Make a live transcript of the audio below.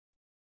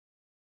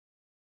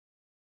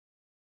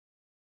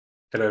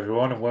Hello,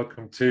 everyone, and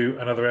welcome to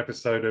another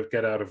episode of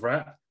Get Out of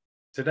Rat.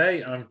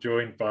 Today, I'm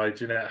joined by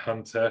Jeanette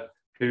Hunter,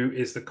 who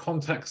is the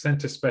contact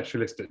center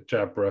specialist at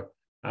Jabra.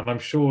 And I'm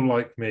sure,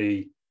 like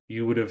me,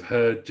 you would have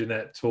heard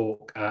Jeanette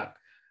talk at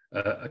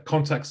a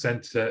contact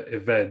center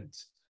event.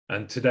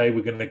 And today,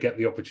 we're going to get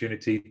the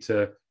opportunity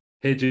to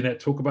hear Jeanette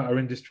talk about her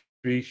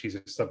industry. She's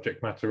a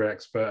subject matter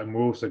expert, and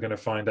we're also going to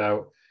find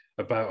out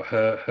about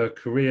her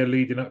career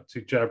leading up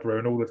to Jabra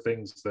and all the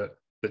things that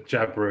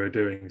Jabra are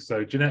doing.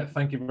 So, Jeanette,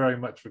 thank you very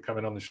much for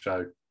coming on the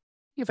show.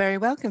 You're very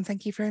welcome.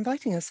 Thank you for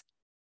inviting us.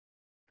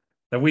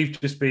 Now,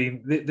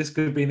 this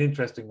could be an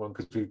interesting one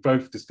because we've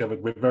both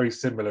discovered we're very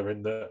similar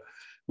in that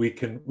we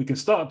can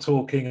start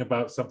talking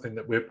about something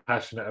that we're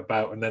passionate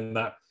about, and then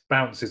that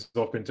bounces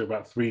off into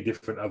about three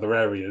different other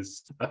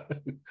areas.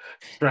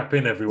 Strap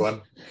in,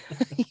 everyone.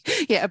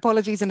 Yeah,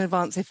 apologies in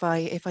advance if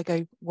I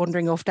go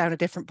wandering off down a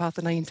different path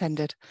than I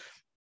intended.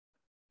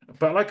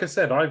 But like I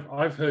said,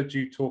 I've heard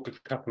you talk a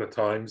couple of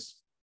times.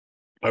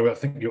 I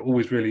think you're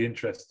always really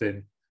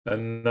interesting.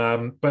 And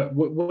but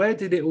where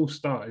did it all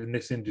start in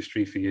this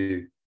industry for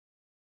you?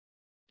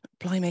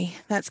 Blimey,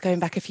 that's going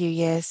back a few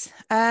years.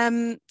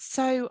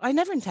 So I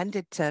never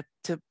intended to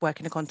work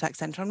in a contact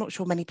centre. I'm not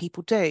sure many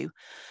people do.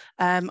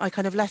 I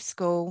kind of left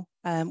school,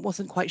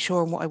 wasn't quite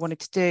sure on what I wanted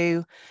to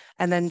do,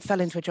 and then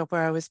fell into a job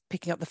where I was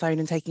picking up the phone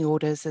and taking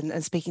orders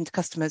and speaking to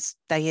customers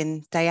day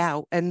in, day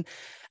out. And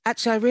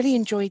actually, I really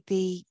enjoyed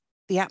the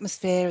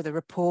atmosphere, the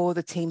rapport,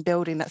 the team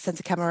building, that sense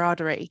of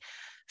camaraderie.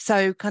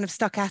 So kind of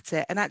stuck at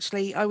it. And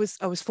actually, I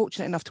was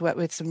fortunate enough to work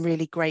with some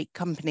really great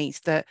companies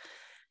that,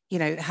 you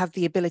know, have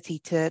the ability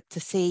to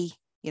see,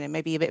 you know,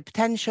 maybe a bit of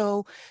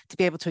potential, to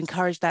be able to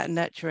encourage that and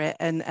nurture it,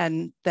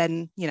 and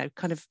then, you know,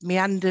 kind of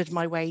meandered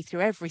my way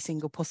through every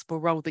single possible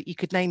role that you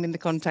could name in the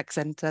contact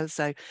center.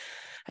 So,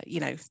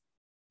 you know,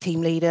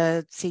 team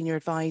leader, senior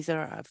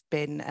advisor, I've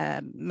been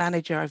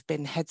manager, I've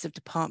been heads of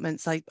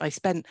departments. I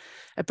spent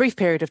a brief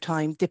period of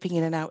time dipping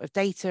in and out of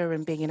data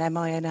and being in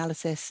MI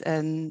analysis,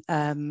 and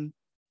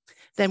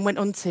then went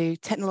on to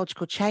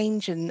technological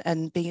change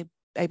and being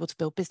able to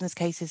build business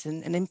cases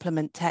and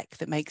implement tech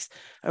that makes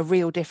a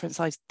real difference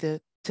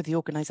either to the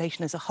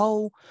organization as a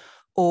whole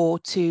or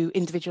to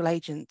individual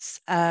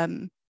agents.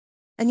 And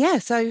yeah,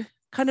 so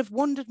kind of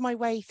wandered my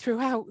way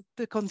throughout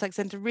the contact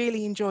center,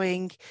 really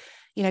enjoying,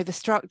 you know, the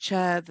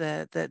structure,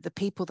 the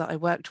people that I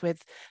worked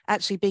with,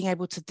 actually being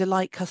able to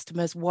delight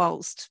customers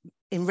whilst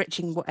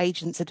enriching what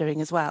agents are doing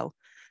as well.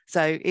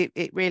 So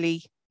it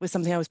really was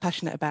something I was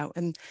passionate about,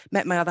 and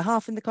met my other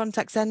half in the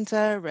contact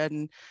center,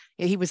 and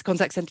he was a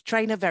contact center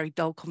trainer, very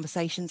dull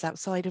conversations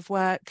outside of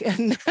work.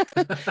 And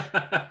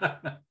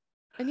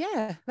and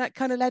yeah, that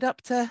kind of led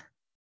up to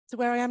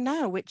where I am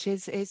now, which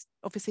is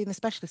obviously in the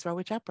specialist role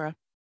with Jabra.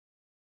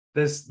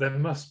 There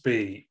must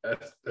be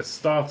a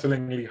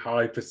startlingly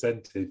high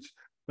percentage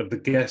of the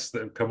guests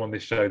that have come on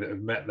this show that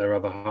have met their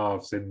other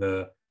halves in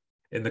the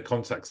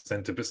contact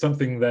center. But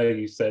something there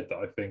you said that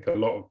I think a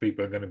lot of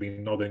people are going to be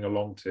nodding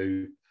along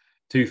to.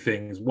 Two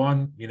things.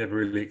 One, you never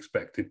really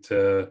expected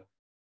to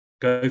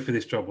go for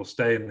this job or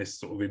stay in this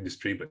sort of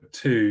industry. But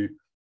two,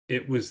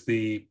 it was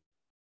the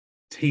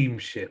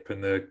teamship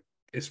and the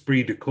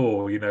esprit de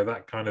corps, you know,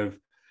 that kind of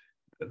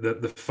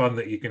the fun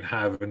that you can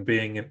have and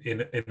being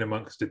in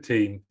amongst a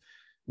team.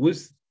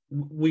 Was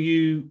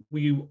that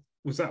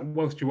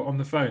whilst you were on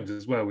the phones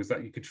as well? Was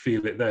that you could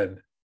feel it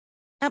then?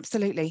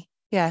 Absolutely.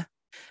 Yeah.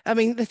 I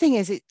mean, the thing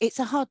is, it's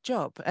a hard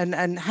job,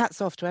 and hats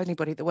off to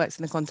anybody that works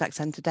in the contact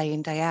center day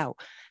in, day out.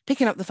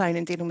 Picking up the phone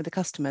and dealing with the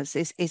customers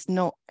is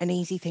not an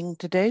easy thing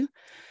to do.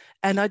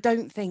 And I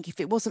don't think if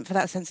it wasn't for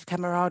that sense of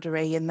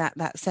camaraderie and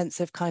that sense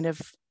of kind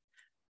of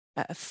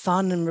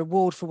fun and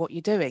reward for what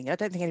you're doing, I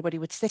don't think anybody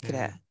would stick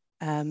at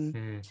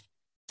it.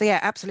 So yeah,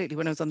 absolutely,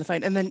 when I was on the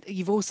phone. And then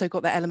you've also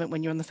got that element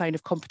when you're on the phone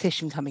of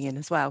competition coming in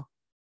as well.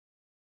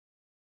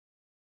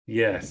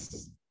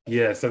 Yes.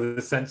 Yeah, so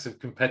the sense of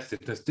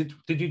competitiveness.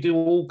 Did you do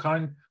all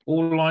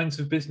lines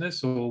of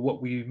business, or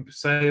what were you,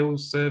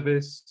 sales,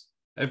 service,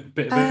 a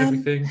bit of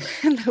everything?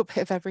 A little bit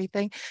of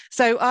everything.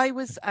 So I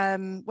was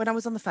when I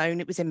was on the phone,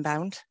 it was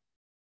inbound.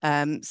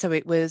 So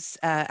it was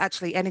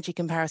actually energy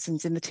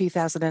comparisons in the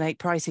 2008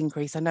 price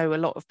increase. I know a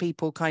lot of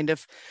people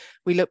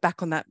we look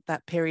back on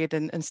that period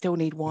and still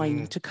need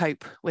wine to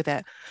cope with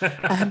it.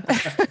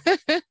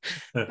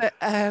 But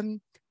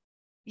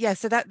yeah,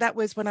 so that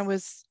was when I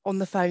was on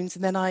the phones,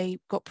 and then I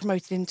got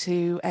promoted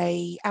into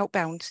a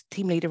outbound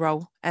team leader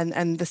role,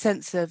 and the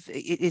sense of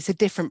it's a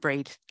different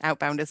breed,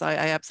 outbounders. I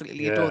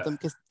absolutely adore them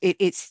because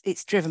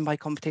it's driven by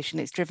competition.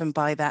 It's driven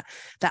by that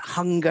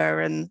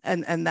hunger and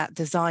that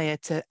desire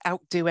to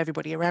outdo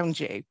everybody around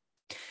you.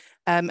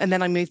 And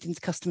then I moved into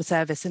customer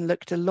service and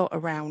looked a lot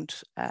around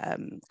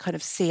kind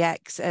of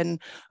CX,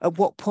 and at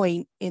what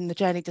point in the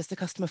journey does the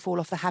customer fall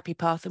off the happy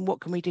path, and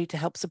what can we do to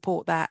help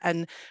support that,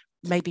 and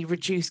maybe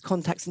reduce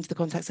contacts into the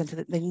contact center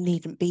that they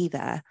needn't be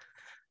there.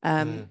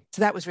 So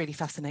that was really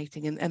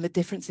fascinating, and the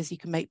differences you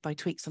can make by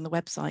tweaks on the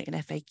website and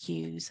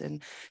FAQs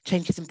and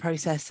changes in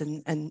process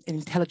and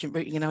intelligent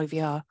routing and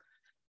OVR.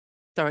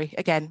 Sorry,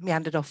 again,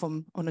 meandered off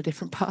on a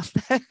different path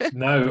there.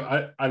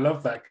 No, I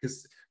love that,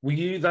 because were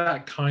you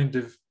that kind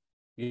of,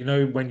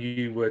 when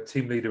you were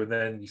team leader and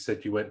then you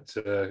said you went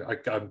to,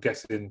 I'm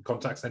guessing,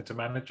 contact center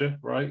manager,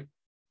 right?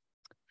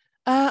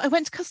 I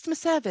went to customer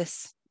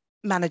service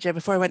manager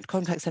before I went to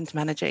contact center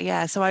manager.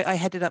 Yeah, so I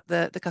headed up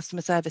the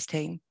customer service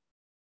team.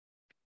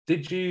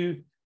 Did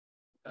you,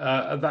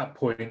 at that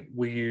point,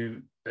 were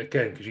you,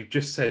 again, because you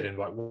just said in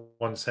like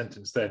one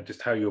sentence then,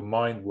 just how your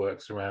mind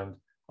works around,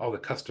 the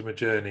customer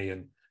journey,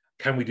 and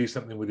can we do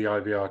something with the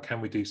IVR?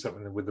 Can we do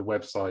something with the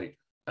website?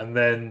 And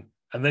then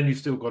you've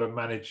still got to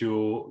manage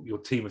your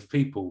team of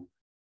people,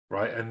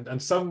 right?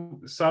 And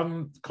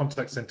some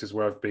contact centers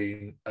where I've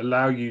been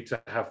allow you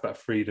to have that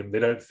freedom. They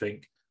don't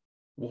think,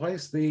 why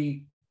is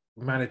the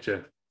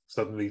manager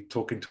suddenly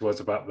talking to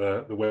us about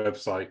the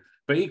website?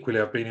 But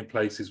equally, I've been in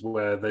places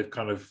where they've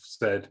kind of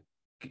said,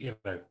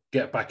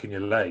 get back in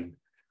your lane.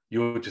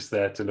 You're just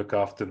there to look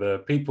after the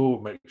people,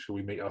 make sure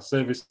we meet our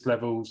service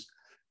levels.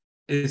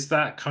 Is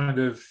that kind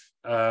of,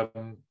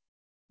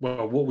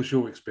 what was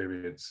your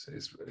experience?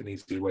 Is an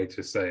easy way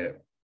to say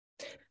it.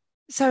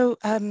 So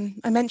I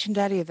mentioned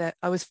earlier that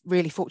I was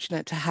really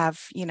fortunate to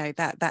have,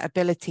 that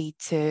ability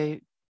to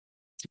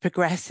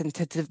progress and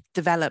to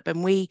develop.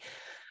 And we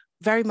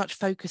very much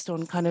focused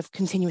on kind of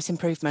continuous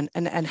improvement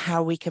and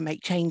how we can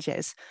make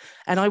changes.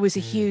 And I was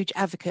a huge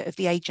advocate of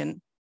the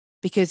agent,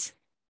 because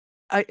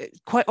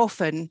quite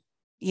often,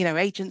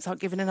 agents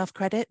aren't given enough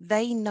credit.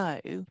 They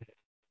know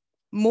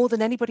more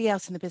than anybody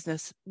else in the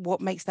business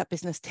what makes that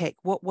business tick,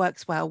 what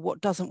works well,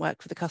 what doesn't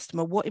work for the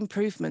customer, what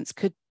improvements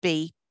could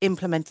be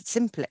implemented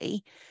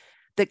simply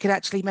that could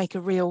actually make a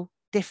real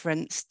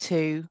difference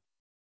to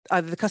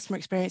either the customer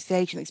experience, the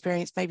agent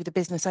experience, maybe the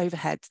business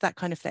overheads, that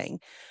kind of thing.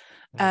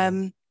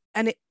 And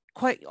it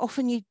quite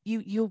often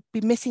you'll be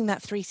missing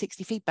that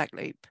 360 feedback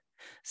loop.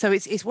 So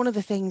it's one of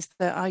the things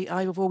that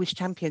I have always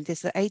championed,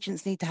 is that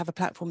agents need to have a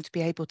platform to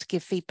be able to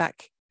give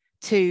feedback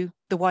to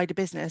the wider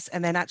business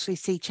and then actually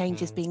see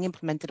changes being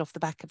implemented off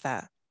the back of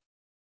that.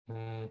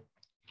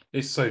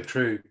 It's so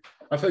true.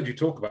 I've heard you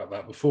talk about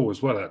that before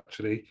as well,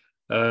 actually.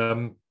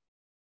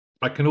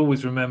 I can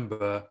always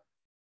remember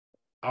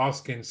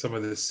asking some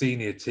of the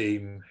senior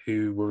team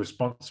who were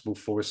responsible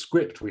for a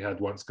script we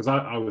had once, because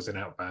I was in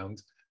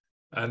outbound,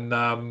 and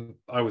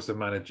I was the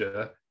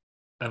manager,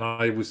 and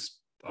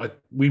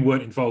we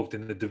weren't involved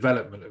in the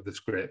development of the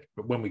script,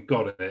 but when we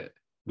got it,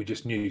 we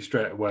just knew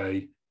straight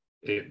away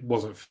it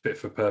wasn't fit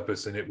for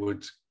purpose, and it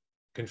would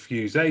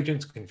confuse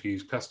agents,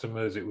 confuse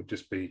customers. It would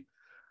just be,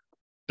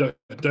 don't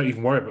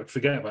even worry about,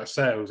 forget about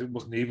sales. It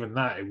wasn't even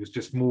that. It was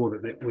just more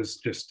that it was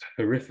just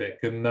horrific.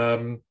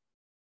 And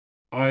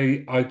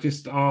I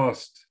just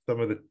asked some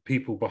of the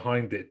people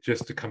behind it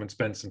just to come and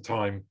spend some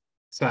time,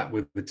 sat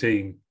with the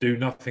team, do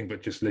nothing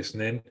but just listen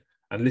in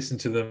and listen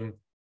to them,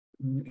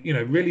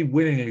 really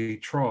willingly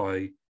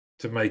try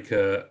to make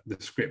the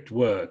script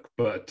work,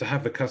 but to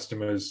have the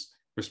customers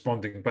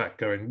responding back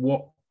going,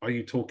 what are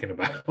you talking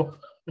about?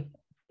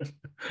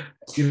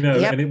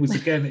 Yep. And it was,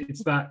 again,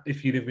 it's that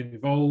if you'd have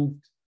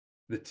involved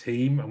the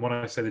team, and when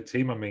I say the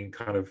team, I mean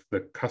kind of the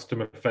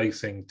customer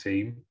facing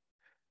team,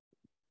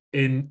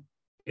 in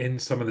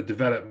some of the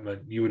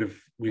development, we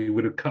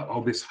would have cut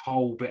all this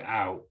whole bit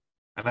out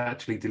and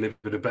actually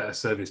delivered a better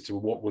service to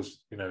what was,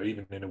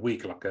 even in a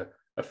week, like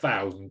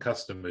 1,000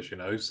 customers,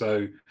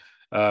 So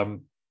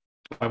I'm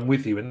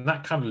with you. And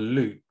that kind of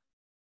loop,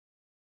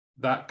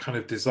 that kind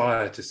of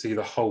desire to see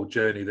the whole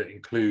journey that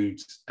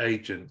includes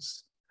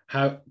agents,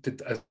 has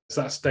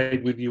that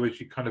stayed with you as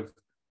you kind of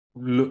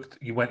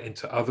you went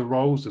into other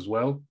roles as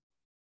well?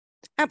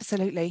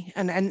 Absolutely.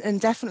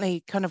 And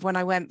definitely kind of when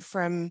I went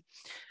from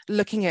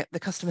looking at the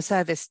customer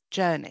service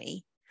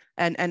journey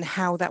and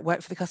how that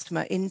worked for the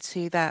customer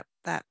into that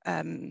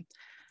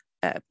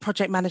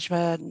project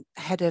management,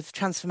 head of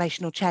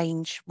transformational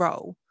change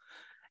role,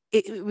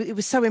 it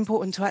was so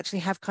important to actually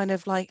have kind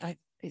of like,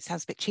 it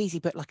sounds a bit cheesy,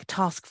 but like a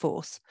task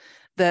force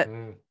that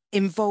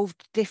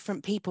involved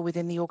different people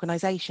within the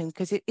organization.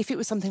 Because if it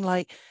was something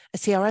like a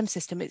CRM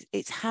system,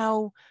 it's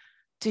how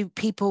do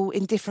people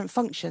in different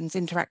functions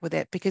interact with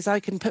it? Because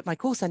I can put my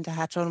call center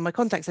hat on and my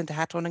contact center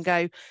hat on and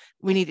go,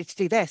 we needed to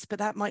do this, but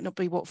that might not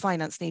be what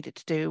finance needed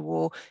to do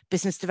or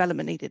business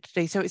development needed to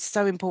do. So it's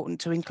so important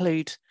to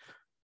include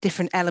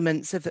different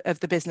elements of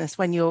the business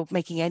when you're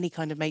making any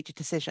kind of major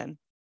decision.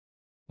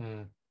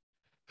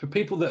 For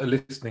people that are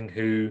listening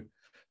who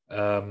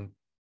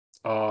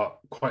are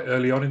quite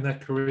early on in their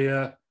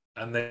career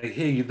and they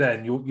hear you,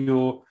 then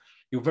you're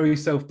very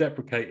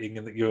self-deprecating,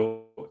 and that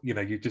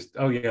you just,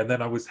 oh yeah, and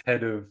then I was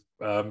head of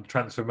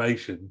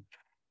transformation.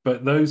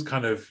 But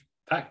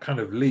that kind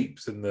of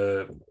leaps and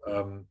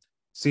the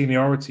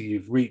seniority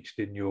you've reached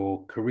in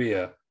your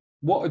career,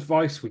 what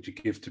advice would you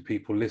give to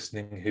people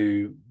listening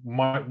who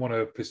might want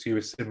to pursue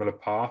a similar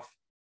path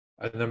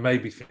and then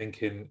maybe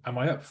thinking, am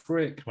I up for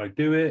it? Can I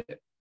do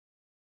it?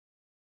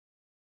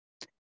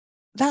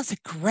 That's a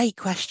great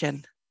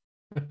question.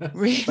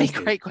 Really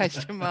great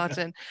question,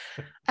 Martin.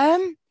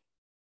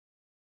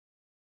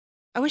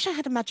 I wish I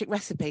had a magic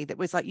recipe that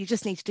was like, you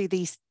just need to do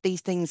these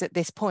things at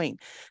this point.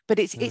 But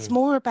it's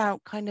more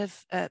about kind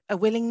of a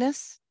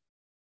willingness.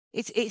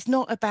 It's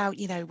not about,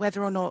 you know,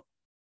 whether or not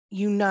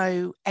you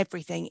know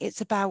everything.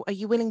 It's about, are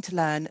you willing to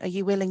learn? Are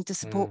you willing to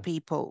support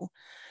people?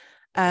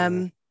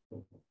 And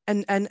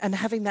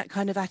having that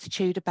kind of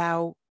attitude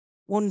about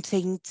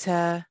wanting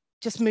to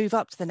just move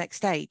up to the next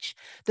stage.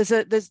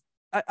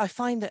 I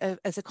find that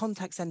as a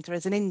contact center,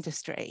 as an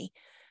industry,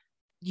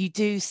 you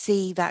do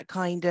see that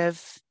kind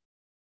of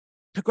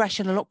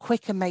progression a lot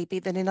quicker maybe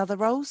than in other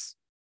roles.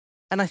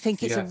 And I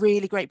think it's a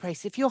really great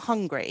place. If you're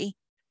hungry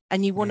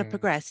and you want to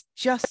progress,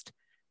 just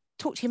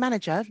talk to your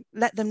manager,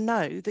 let them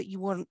know that you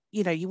want,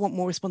 you know, you want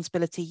more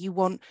responsibility. You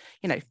want,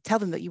 you know, tell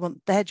them that you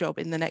want their job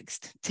in the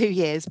next 2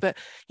 years, but,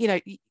 you know,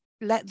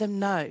 let them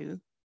know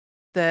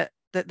that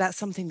that's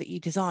something that you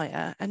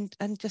desire, and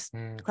just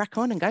crack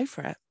on and go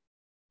for it.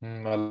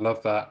 I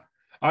love that.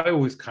 I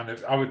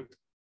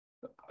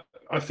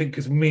think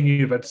because me and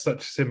you have had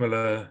such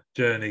similar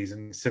journeys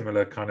and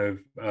similar kind of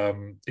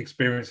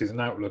experiences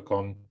and outlook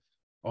on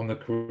the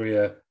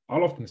career,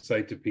 I'll often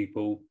say to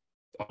people,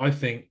 I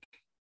think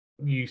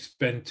you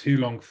spend too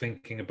long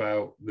thinking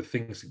about the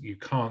things that you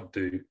can't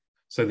do,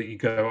 so that you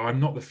go,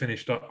 I'm not the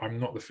finished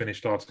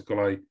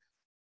article.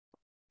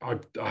 I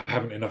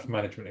haven't enough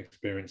management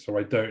experience, or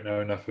I don't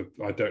know enough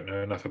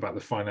about the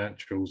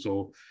financials,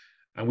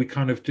 and we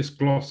kind of just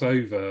gloss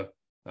over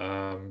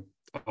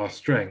our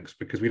strengths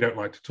because we don't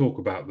like to talk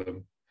about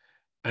them.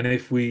 And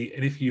if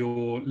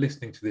you're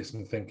listening to this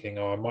and thinking,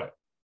 I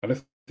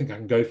don't think I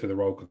can go for the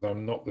role because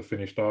I'm not the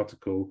finished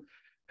article.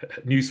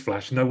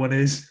 Newsflash, no one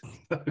is.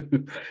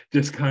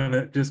 just kind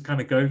of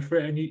go for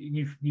it, and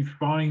you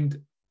find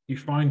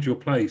your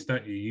place,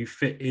 don't you? You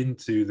fit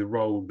into the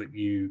role that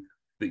you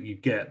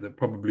get, that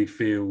probably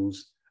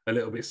feels a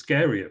little bit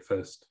scary at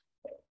first.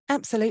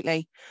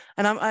 Absolutely.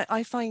 And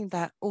I find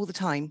that all the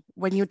time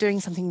when you're doing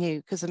something new,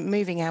 because I'm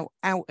moving out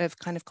of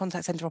kind of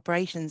contact center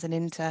operations and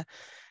into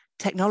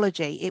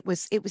technology. It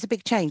was a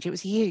big change. It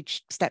was a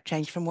huge step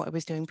change from what I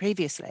was doing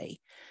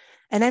previously.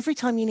 And every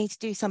time you need to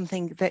do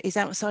something that is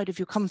outside of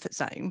your comfort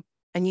zone,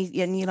 and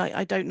you're like,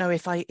 I don't know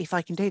if I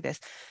can do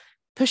this,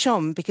 push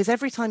on, because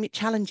every time it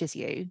challenges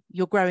you,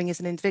 you're growing as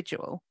an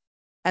individual.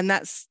 And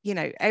that's, you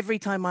know, every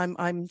time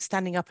I'm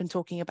standing up and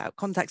talking about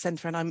contact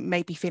center and I'm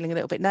maybe feeling a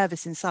little bit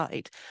nervous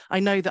inside,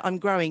 I know that I'm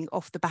growing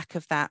off the back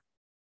of that,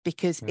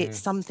 because it's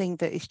something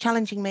that is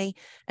challenging me,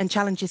 and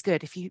challenge is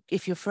good.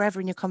 If you're forever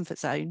in your comfort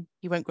zone,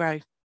 you won't grow.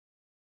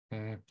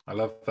 I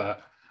love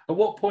that. At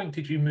what point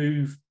did you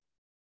move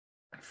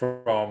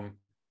from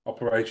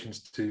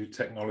operations to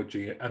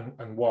technology,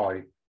 and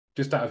why?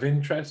 Just out of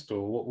interest,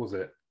 or what was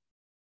it?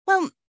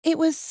 Well, it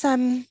was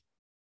an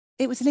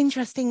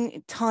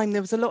interesting time.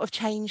 There was a lot of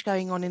change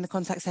going on in the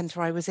contact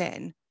center I was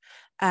in,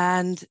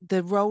 and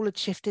the role had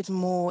shifted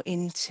more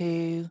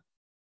into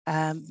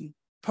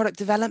product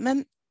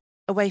development,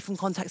 away from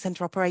contact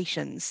center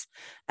operations.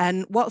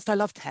 And whilst I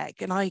love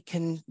tech, and I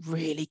can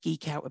really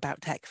geek out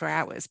about tech for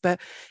hours, but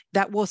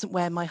that wasn't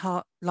where my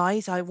heart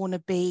lies. I want to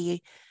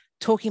be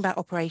talking about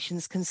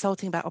operations,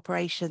 consulting about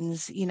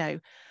operations, you know,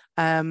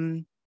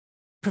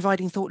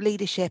 providing thought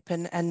leadership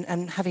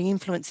and having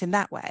influence in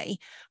that way,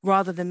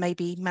 rather than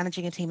maybe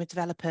managing a team of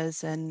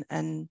developers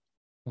and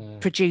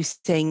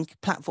producing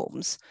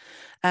platforms.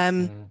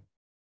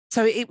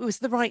 So it was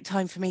the right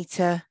time for me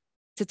to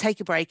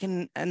take a break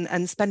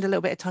and spend a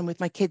little bit of time with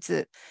my kids.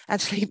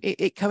 Actually,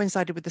 it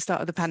coincided with the start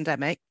of the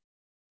pandemic.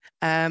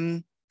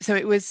 So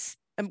it was,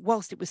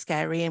 whilst it was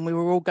scary and we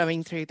were all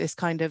going through this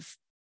kind of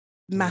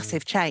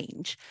massive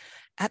change,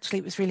 actually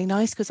it was really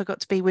nice, because I got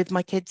to be with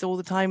my kids all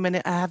the time,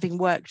 and having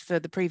worked for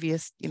the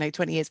previous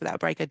 20 years without a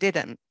break, I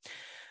didn't.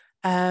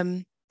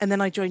 And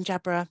then I joined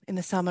Jabra in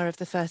the summer of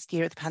the first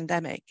year of the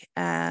pandemic,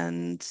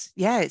 and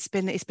yeah, it's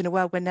been a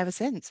whirlwind ever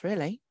since,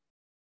 really.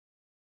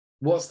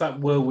 What's that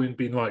whirlwind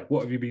been like?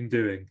 What have you been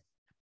doing?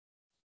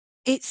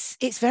 It's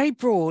very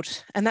broad,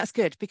 and that's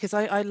good, because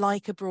I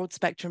like a broad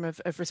spectrum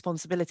of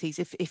responsibilities.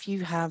 If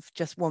you have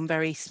just one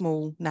very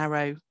small,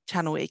 narrow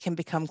channel, it can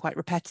become quite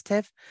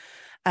repetitive.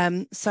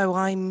 So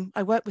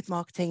I work with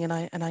marketing,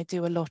 and I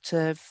do a lot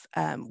of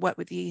work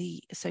with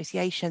the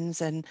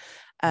associations and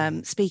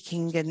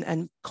speaking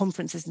and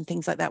conferences and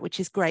things like that,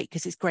 which is great,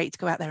 because it's great to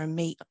go out there and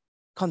meet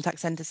contact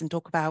centers and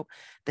talk about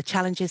the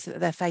challenges that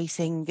they're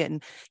facing.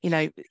 And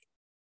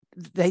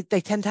they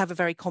tend to have a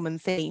very common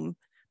theme,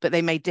 but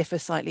they may differ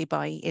slightly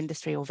by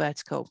industry or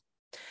vertical.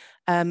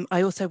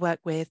 I also work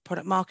with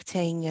product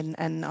marketing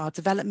and our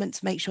development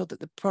to make sure that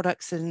the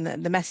products and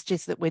the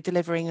messages that we're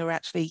delivering are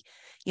actually,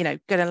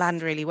 going to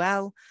land really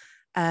well.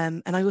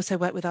 And I also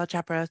work with our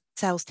Jabra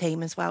sales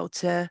team as well,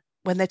 to,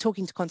 when they're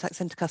talking to contact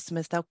center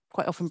customers, they'll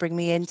quite often bring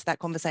me into that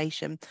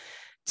conversation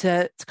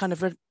to kind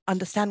of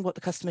understand what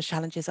the customer's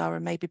challenges are,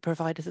 and maybe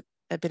provide us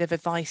a bit of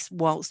advice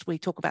whilst we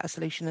talk about a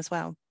solution as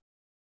well.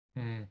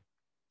 And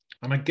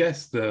I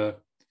guess for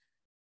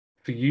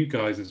you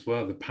guys as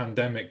well, the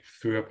pandemic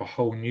threw up a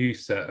whole new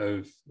set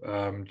of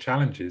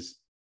challenges.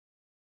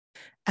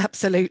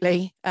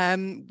 Absolutely.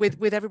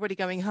 With everybody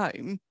going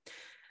home,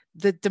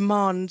 the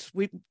demand,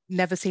 we've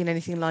never seen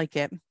anything like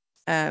it.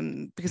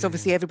 Because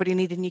obviously everybody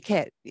needed new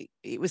kit.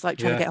 It was like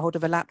trying to get hold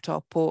of a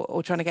laptop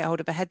or trying to get hold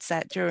of a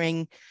headset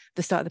during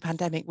the start of the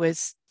pandemic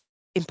was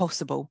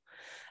impossible.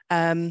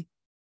 And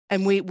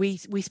we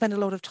spend a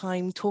lot of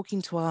time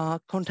talking to our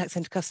contact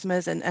center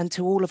customers and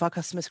to all of our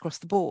customers across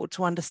the board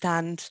to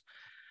understand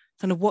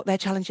kind of what their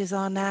challenges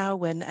are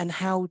now and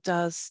how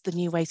does the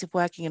new ways of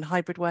working and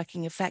hybrid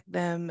working affect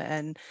them.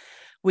 And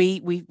we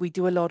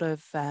do a lot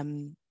of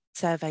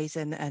surveys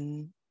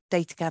and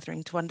data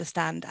gathering to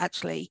understand,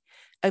 actually,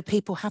 are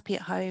people happy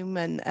at home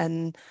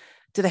and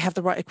do they have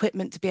the right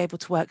equipment to be able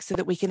to work, so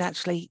that we can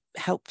actually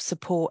help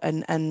support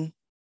and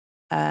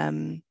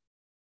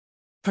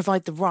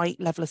provide the right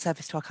level of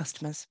service to our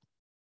customers.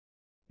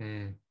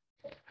 And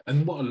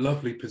what a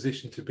lovely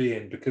position to be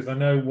in, because I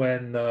know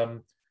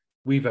when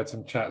we've had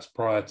some chats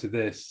prior to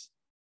this,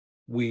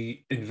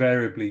 we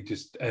invariably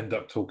just end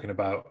up talking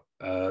about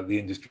the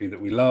industry that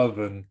we love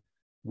and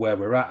where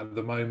we're at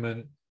the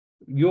moment.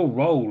 Your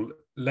role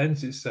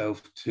lends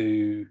itself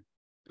to,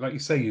 like you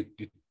say,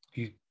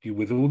 you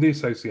with all the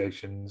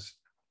associations,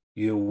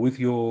 you're with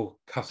your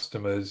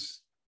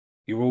customers,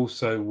 you're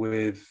also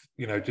with,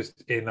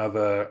 just in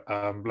other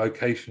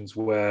locations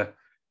where,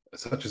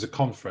 such as a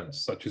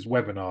conference, such as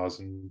webinars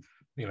and,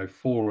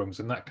 forums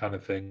and that kind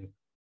of thing.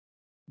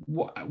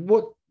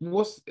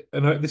 What's,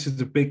 and this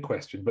is a big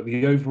question, but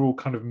the overall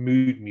kind of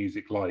mood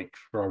music like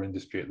for our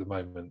industry at the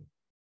moment?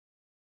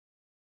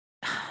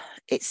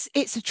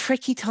 It's a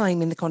tricky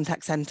time in the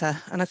contact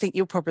center, and I think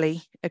you'll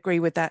probably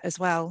agree with that as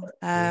well.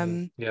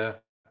 Yeah.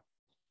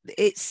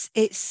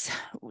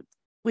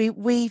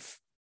 We've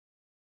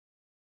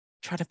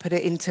tried to put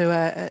it into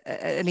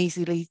an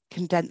easily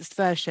condensed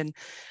version.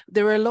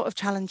 There are a lot of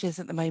challenges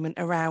at the moment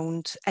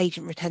around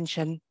agent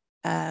retention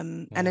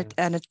and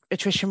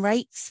attrition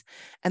rates,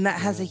 and that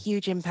has a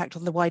huge impact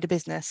on the wider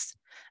business.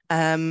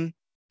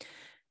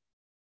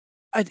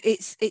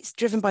 It's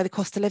driven by the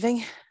cost of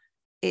living.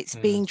 It's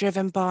being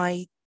driven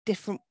by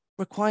different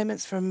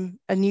requirements from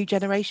a new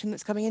generation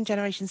that's coming in.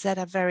 Generation Z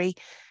have very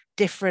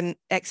different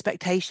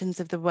expectations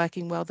of the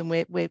working world than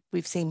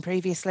we've seen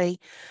previously.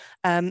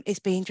 It's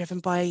being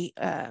driven by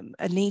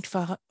a need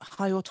for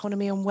high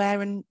autonomy on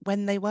where and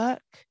when they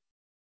work.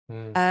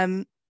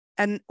 And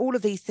all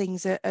of these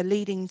things are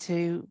leading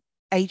to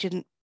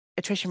agent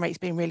attrition rates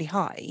being really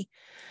high,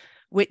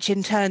 which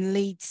in turn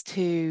leads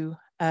to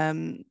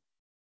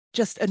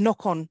just a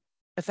knock-on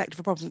effect of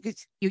a problem.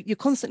 You're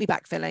constantly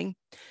backfilling,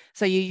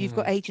 so you've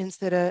got agents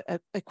that are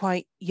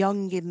quite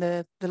young in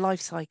the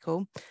life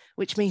cycle,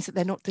 which means that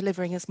they're not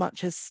delivering as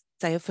much as,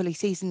 say, a fully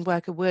seasoned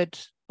worker would,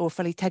 or a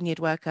fully tenured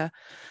worker.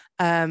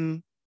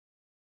 Then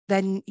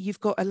you've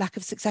got a lack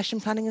of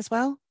succession planning as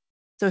well.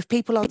 So if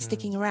people aren't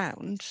sticking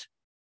around,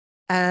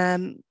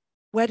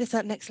 where does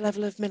that next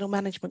level of middle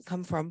management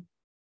come from?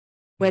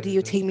 Where do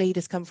your team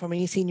leaders come from and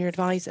your senior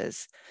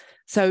advisors?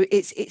 So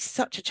it's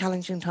such a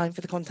challenging time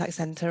for the contact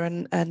center,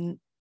 and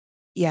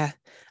yeah,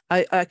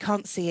 I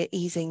can't see it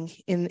easing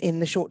in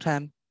the short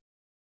term.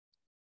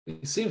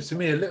 It seems to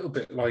me a little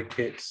bit like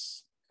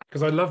it's,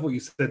 because I love what you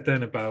said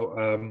then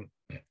about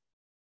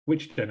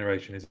which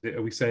generation is it?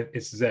 Are we saying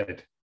it's Z?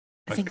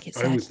 I think it's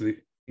Z.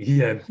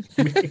 Yeah.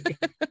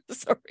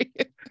 Sorry.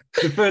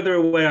 The further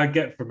away I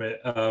get from it,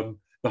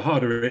 the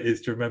harder it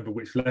is to remember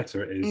which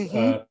letter it is.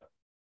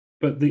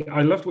 But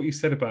I loved what you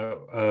said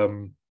about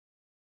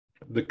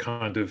the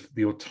kind of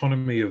the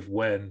autonomy of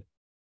when,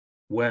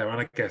 where,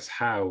 and I guess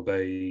how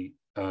they,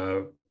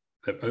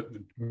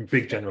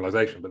 big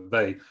generalization,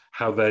 but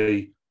how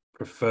they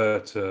prefer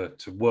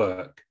to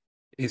work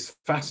is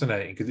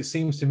fascinating, because it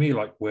seems to me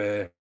like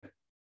we're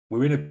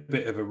in a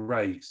bit of a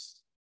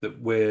race,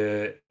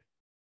 that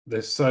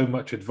there's so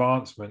much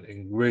advancement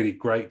in really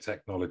great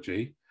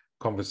technology,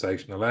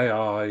 conversational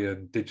AI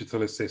and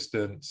digital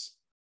assistants,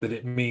 that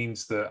it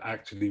means that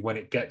actually when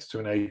it gets to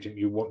an agent,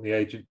 you want the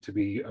agent to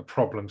be a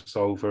problem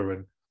solver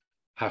and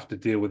have to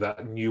deal with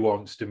that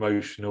nuanced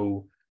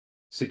emotional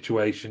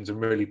situations and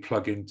really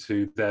plug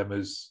into them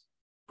as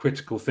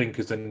critical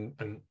thinkers and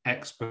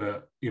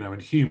expert,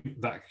 and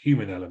that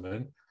human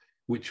element,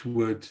 which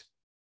would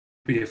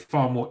be a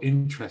far more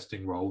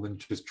interesting role than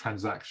just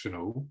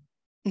transactional.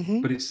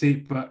 But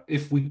but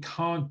if we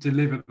can't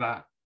deliver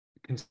that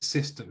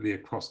consistently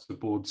across the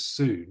board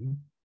soon,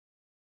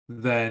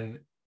 then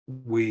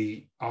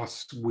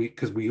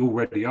because we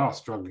already are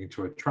struggling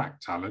to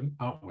attract talent,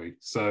 aren't we?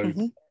 So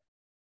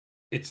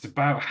it's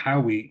about how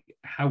we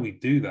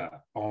do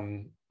that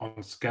on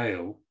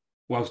scale,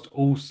 whilst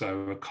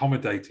also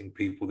accommodating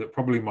people that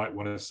probably might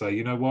want to say,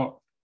 you know what,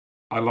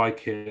 I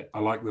like it, I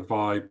like the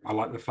vibe, I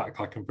like the fact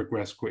I can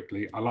progress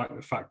quickly, I like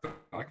the fact that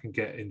I can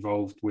get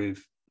involved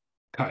with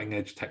cutting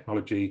edge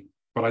technology,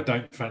 but I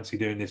don't fancy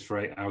doing this for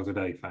 8 hours a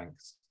day,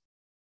 thanks.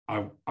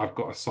 I've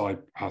got a side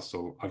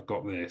hustle, I've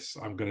got this,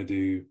 I'm going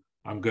to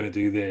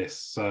do this,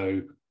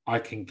 so I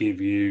can give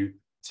you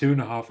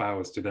 2.5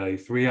 hours today,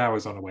 3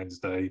 hours on a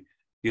Wednesday,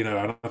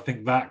 and I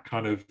think that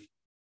kind of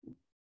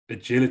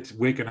agility,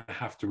 we're going to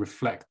have to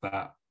reflect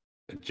that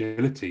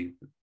agility.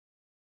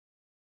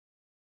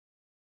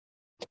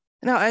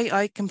 No,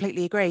 I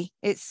completely agree.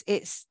 It's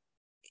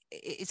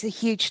a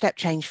huge step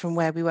change from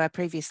where we were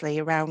previously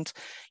around,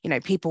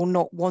 people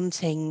not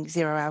wanting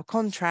 0-hour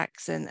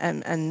contracts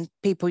and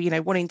people,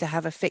 wanting to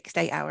have a fixed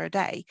 8-hour a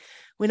day.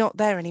 We're not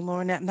there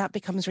anymore. And that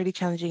becomes really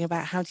challenging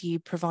about how do you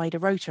provide a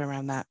rota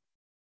around that?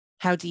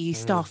 How do you Mm,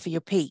 staff for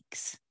your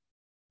peaks?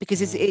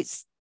 Because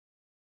mm,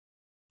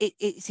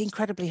 it's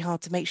incredibly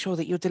hard to make sure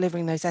that you're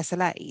delivering those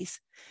SLAs,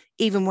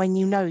 even when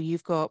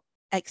you've got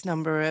X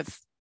number of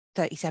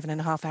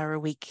 37.5 hour a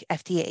week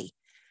FTE.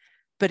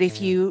 But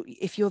mm,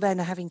 if you're then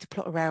having to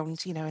plot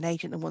around, an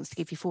agent that wants to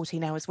give you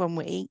 14 hours one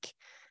week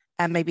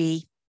and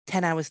maybe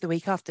 10 hours the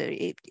week after,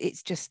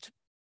 it's just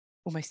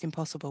almost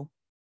impossible.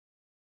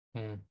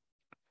 mm.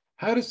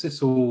 How does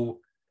this all,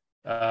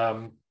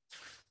 um,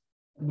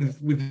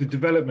 with the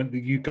development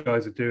that you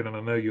guys are doing, and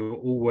I know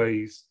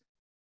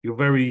you're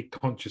very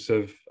conscious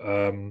of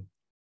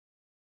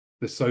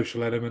the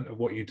social element of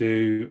what you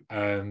do,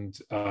 and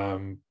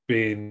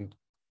being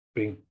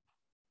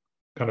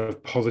kind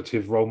of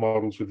positive role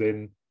models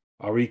within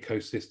our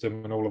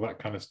ecosystem and all of that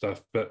kind of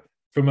stuff. But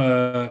from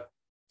a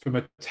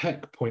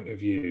tech point of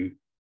view,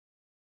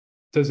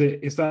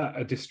 is that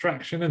a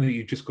distraction and that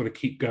you just got to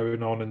keep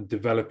going on and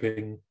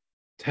developing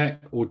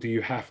tech, or do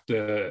you have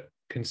to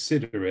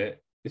consider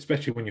it,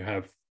 especially when you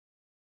have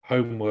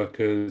home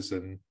workers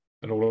and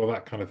all of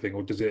that kind of thing,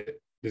 or does it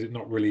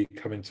not really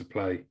come into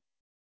play?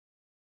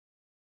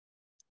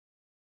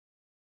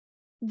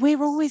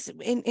 We're always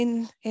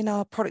in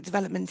our product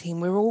development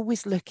team, we're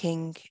always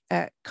looking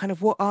at kind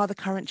of what are the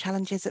current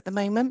challenges at the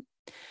moment.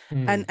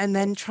 Mm. And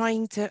then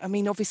trying to, I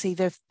mean, obviously,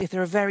 if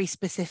there are very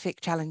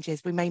specific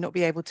challenges, we may not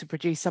be able to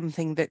produce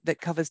something that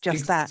covers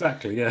just that.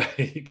 Exactly, yeah.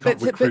 You But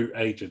can't recruit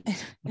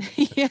agents.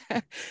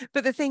 yeah,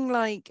 but the thing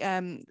like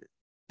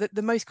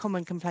the most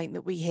common complaint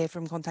that we hear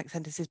from contact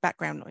centers is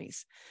background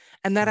noise,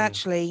 and that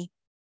actually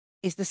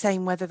is the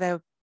same whether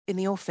they're in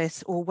the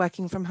office or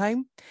working from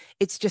home.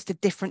 It's just a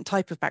different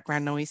type of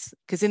background noise,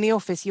 because in the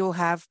office you'll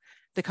have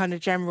the kind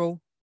of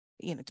general,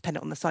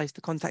 depending on the size of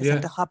the contact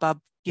center, hubbub,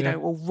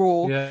 or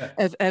roar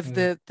of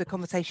the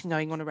conversation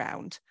going on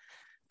around.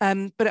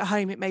 But at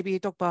home, it may be a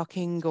dog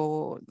barking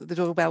or the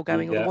doorbell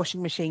going or the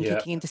washing machine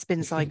kicking into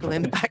spin cycle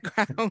in the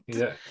background.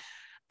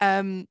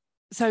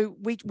 So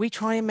we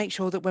try and make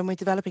sure that when we're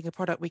developing a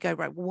product, we go,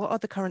 right, well, what are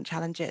the current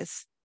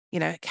challenges?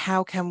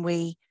 How can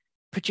we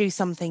produce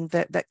something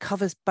that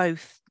covers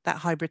both that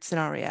hybrid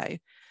scenario?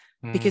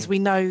 Because we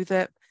know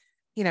that,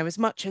 as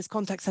much as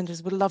contact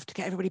centers would love to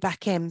get everybody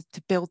back in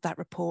to build that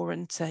rapport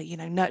and to,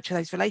 nurture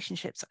those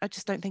relationships, I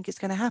just don't think it's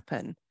going to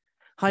happen.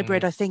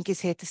 Hybrid, I think,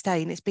 is here to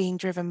stay, and it's being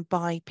driven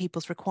by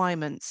people's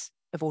requirements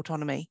of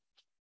autonomy.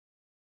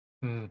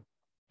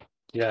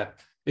 Yeah,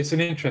 it's an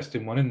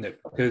interesting one, isn't it?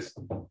 Because,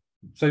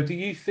 so do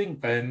you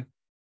think then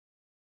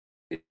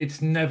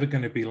it's never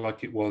going to be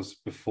like it was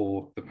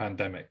before the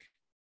pandemic?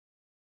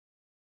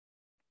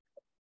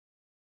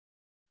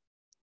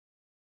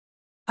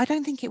 I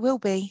don't think it will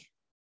be.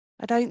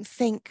 I don't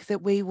think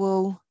that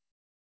we'll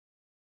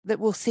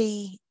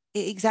see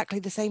it exactly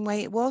the same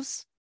way it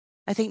was.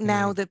 I think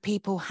now that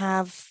people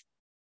have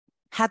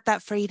had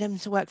that freedom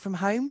to work from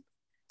home,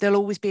 there'll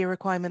always be a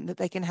requirement that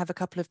they can have a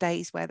couple of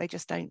days where they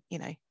just don't,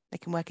 they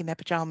can work in their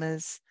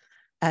pajamas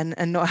and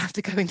not have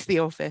to go into the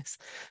office.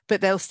 But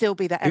there'll still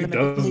be that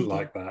element of needing.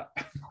 Like that?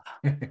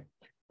 I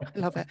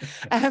love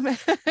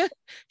it.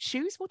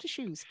 Shoes? What are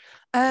shoes?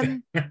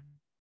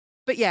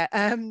 But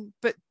yeah,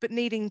 but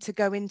needing to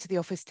go into the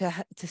office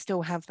to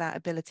still have that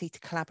ability to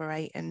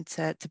collaborate and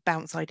to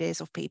bounce ideas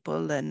off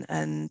people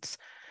and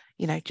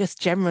just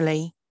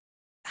generally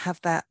have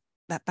that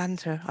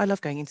banter. I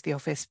love going into the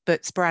office,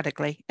 but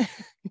sporadically.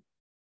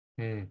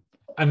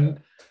 And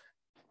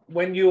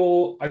when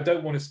I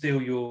don't want to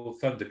steal your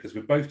thunder because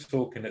we're both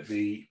talking at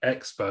the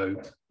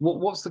expo.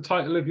 What's the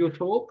title of your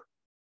talk?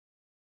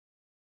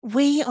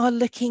 We are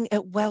looking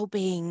at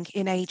well-being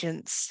in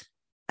agents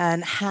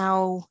and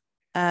how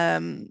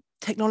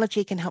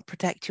technology can help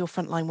protect your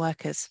frontline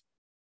workers.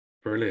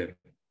 Brilliant.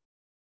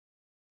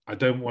 I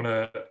don't want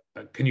to.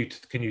 Can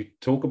you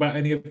talk about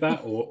any of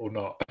that or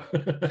not?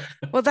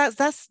 Well,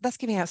 that's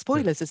giving out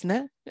spoilers, isn't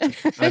it?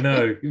 I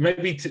know.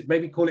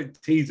 Maybe call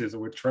it teasers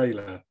or a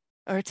trailer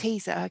or a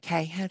teaser.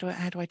 Okay, how do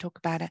I talk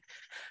about it?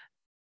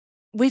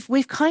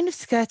 We've kind of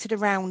skirted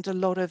around a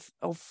lot of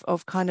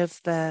kind of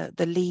the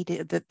lead,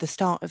 the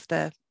start of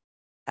the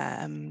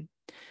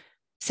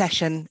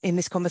session in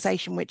this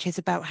conversation, which is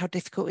about how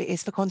difficult it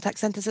is for contact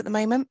centers at the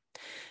moment.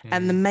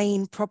 And the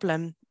main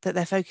problem that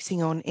they're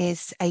focusing on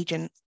is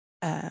agent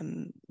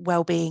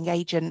well-being,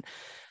 agent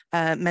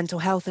mental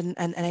health and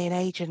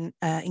agent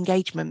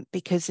engagement,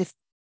 because if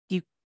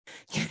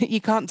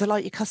you can't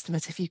delight your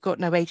customers if you've got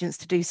no agents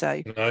to do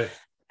so. No.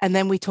 And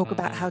then we talk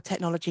about how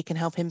technology can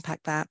help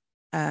impact that,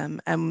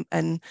 and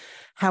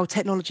how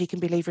technology can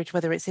be leveraged,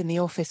 whether it's in the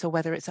office or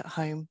whether it's at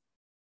home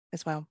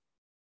as well.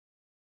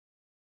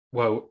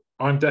 Well,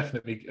 I'm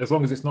definitely, as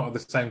long as it's not at the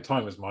same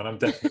time as mine, I'm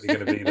definitely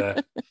going to be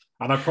there.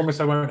 And I promise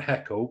I won't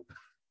heckle.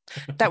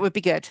 That would be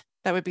good.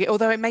 That would be,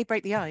 although it may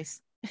break the ice.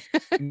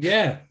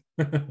 Yeah.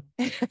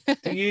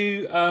 Do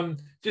you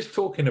just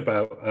talking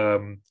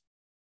about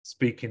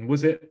speaking,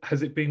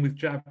 has it been with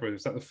Jabra?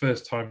 Is that the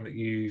first time that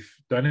you've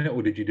done it,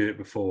 or did you do it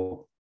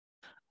before?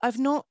 I've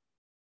not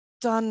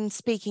done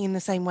speaking in the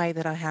same way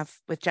that I have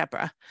with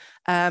Jabra.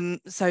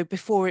 So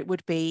before, it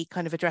would be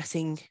kind of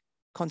addressing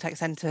contact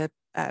center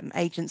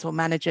agents or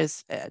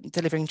managers,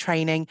 delivering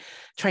training,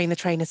 train the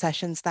trainer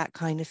sessions, that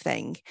kind of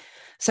thing.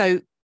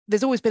 So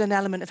there's always been an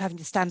element of having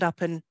to stand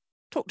up and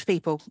talk to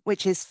people,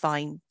 which is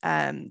fine.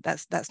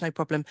 That's no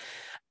problem.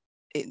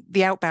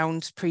 The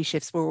outbound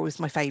pre-shifts were always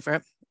my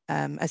favorite,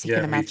 as you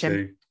Yeah, can me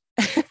imagine.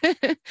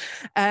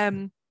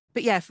 too.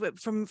 But yeah,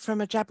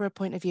 from a Jabra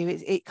point of view,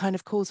 it kind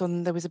of calls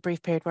on, there was a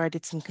brief period where I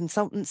did some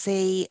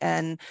consultancy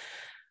and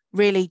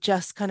really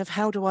just kind of,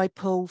 how do I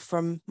pull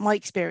from my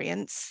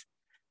experience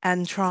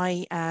and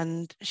try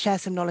and share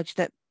some knowledge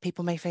that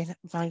people may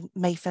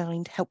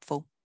find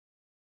helpful.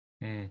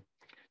 Mm.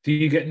 Do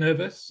you get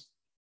nervous?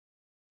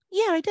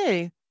 Yeah, I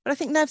do. But I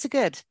think nerves are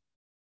good,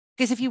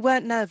 because if you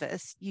weren't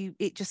nervous,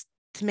 it just,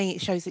 to me, it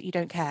shows that you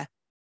don't care.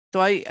 So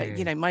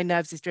Mm. my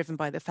nerves is driven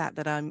by the fact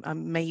that I'm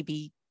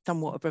maybe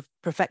somewhat of a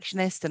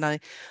perfectionist, and I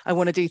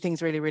want to do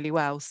things really, really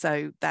well.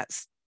 So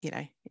that's,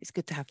 it's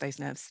good to have those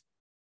nerves.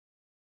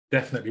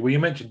 Definitely. Well, you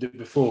mentioned it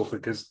before,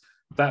 because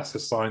that's a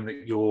sign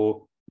that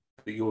you're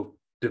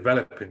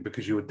developing,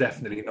 because you are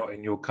definitely not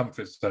in your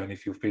comfort zone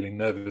if you're feeling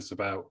nervous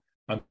about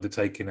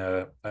undertaking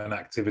an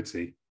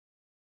activity.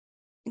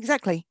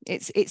 Exactly.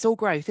 It's all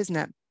growth, isn't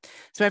it?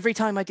 So every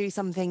time I do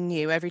something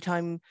new, every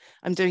time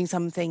I'm doing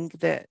something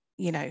that,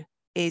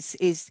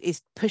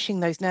 is pushing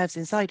those nerves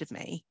inside of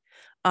me,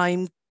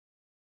 I'm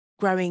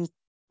growing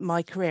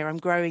my career, I'm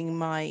growing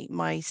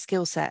my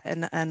skill set,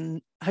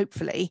 and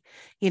hopefully,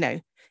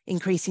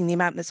 increasing the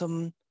amount that's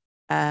on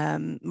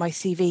my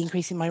CV,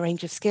 increasing my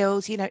range of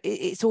skills.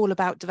 It's all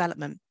about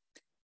development.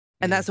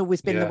 And that's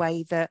always been the Yeah.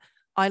 way that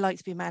I like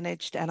to be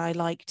managed, and I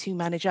like to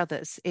manage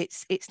others.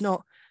 It's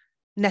not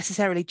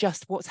necessarily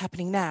just what's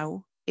happening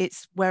now.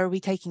 It's, where are we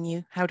taking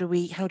you? How do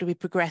we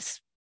progress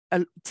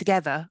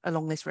together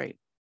along this route?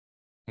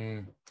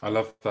 I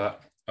love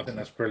that. I think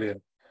that's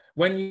brilliant.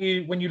 When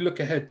you look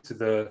ahead to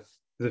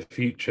the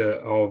future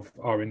of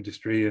our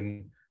industry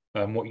and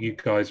what you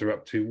guys are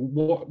up to,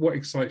 what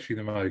excites you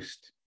the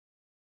most?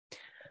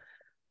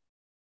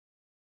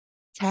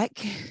 Tech.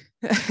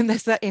 And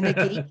there's that inner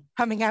geek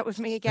coming out with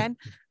me again.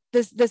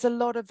 There's a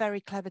lot of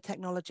very clever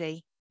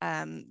technology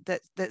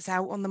that's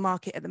out on the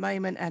market at the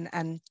moment,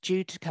 and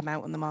due to come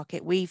out on the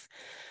market. We've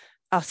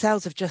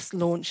ourselves have just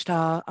launched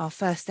our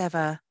first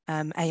ever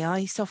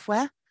AI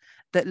software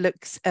that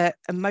looks at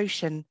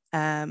emotion,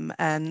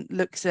 and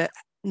looks at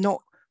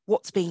not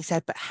what's being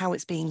said, but how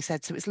it's being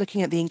said. So it's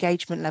looking at the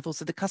engagement levels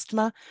of the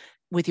customer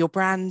with your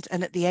brand,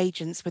 and at the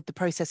agents with the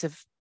process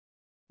of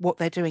what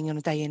they're doing on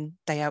a day in,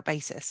 day out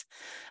basis.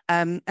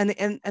 And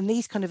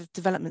these kind of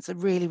developments are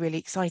really, really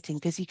exciting,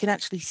 because you can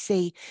actually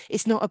see,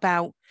 it's not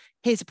about,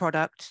 here's a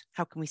product,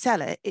 how can we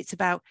sell it? It's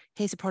about,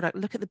 here's a product,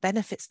 look at the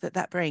benefits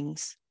that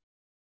brings.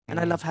 And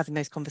I love having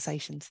those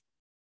conversations.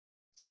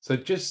 So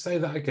just say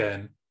that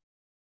again.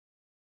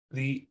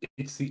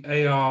 It's the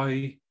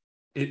AI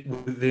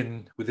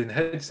within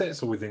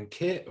headsets or within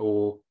kit,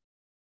 or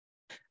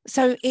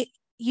So it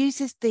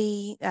uses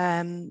the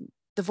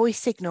voice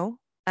signal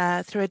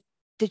through a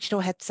digital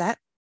headset,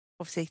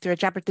 obviously through a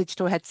Jabra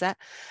digital headset,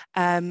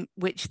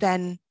 which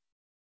then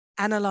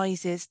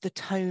analyzes the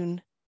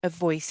tone of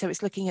voice. So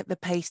it's looking at the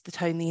pace, the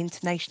tone, the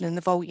intonation, and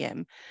the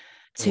volume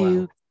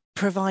to wow.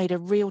 provide a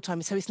real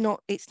time. So it's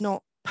not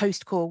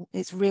post call,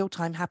 it's real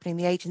time happening.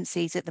 The agent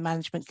sees it, the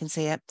management can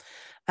see it.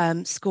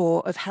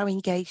 Score of how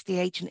engaged the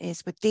agent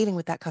is with dealing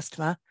with that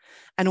customer,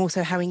 and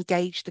also how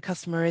engaged the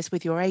customer is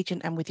with your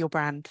agent and with your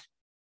brand.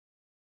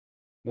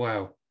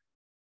 Wow,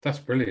 that's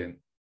brilliant.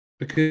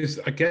 Because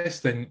I guess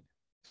then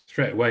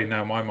straight away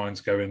now my mind's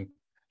going,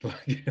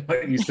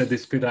 like you said,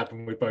 this could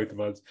happen with both of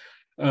us.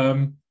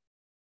 Could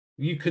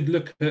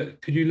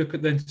you look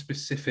at then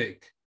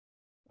specific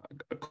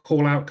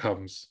call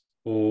outcomes,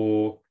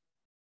 or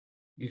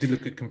you could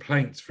look at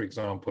complaints, for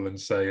example, and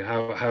say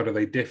how do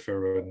they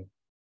differ? And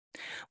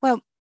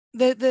Well,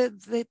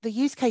 the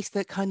use case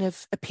that kind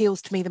of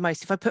appeals to me the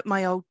most, if I put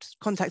my old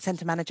contact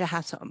center manager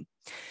hat on.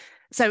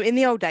 So in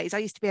the old days, I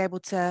used to be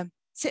able to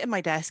sit at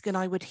my desk and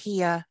I would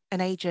hear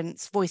an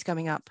agent's voice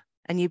coming up,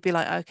 and you'd be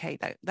like, okay,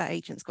 that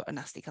agent's got a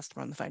nasty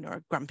customer on the phone, or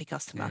a grumpy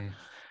customer.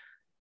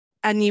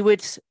 And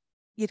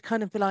you'd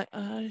kind of be like,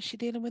 is she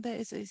dealing with it?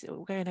 Is it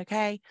all going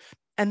okay?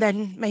 And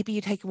then maybe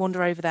you take a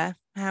wander over there.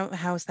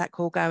 How's that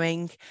call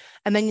going?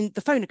 And then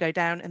the phone would go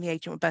down and the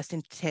agent would burst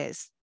into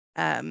tears.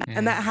 And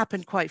that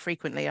happened quite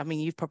frequently. I mean,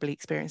 you've probably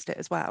experienced it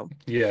as well.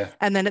 yeah,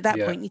 And then at that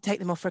yeah. point, you take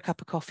them off for a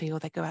cup of coffee, or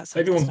they go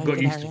outside to the Everyone got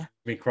smoking used to area.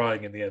 me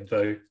crying in the end,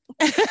 though.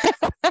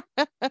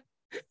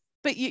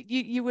 But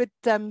you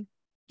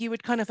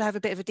would kind of have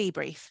a bit of a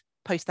debrief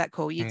post that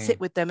call. You'd sit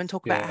with them and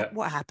talk about Yeah,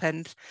 what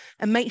happened,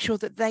 and make sure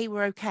that they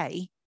were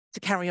okay to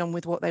carry on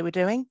with what they were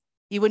doing.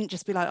 You wouldn't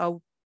just be like,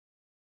 oh,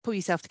 pull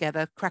yourself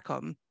together, crack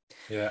on.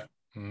 yeah.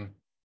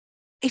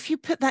 if you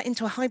put that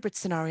into a hybrid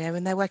scenario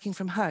and they're working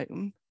from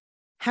home,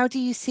 how do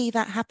you see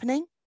that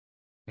happening?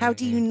 How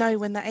do you know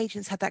when the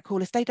agents had that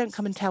call if they don't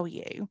come and tell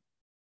you?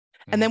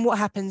 And then what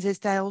happens is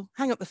they'll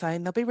hang up the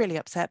phone, they'll be really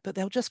upset, but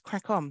they'll just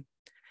crack on.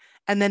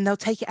 And then they'll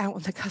take it out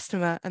on the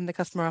customer and the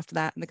customer after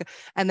that.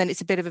 And then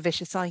it's a bit of a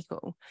vicious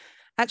cycle.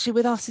 Actually,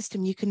 with our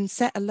system, you can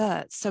set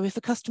alerts. So if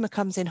a customer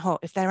comes in hot,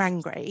 if they're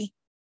angry,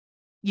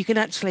 you can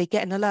actually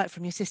get an alert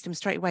from your system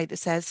straight away that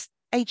says,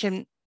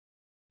 agent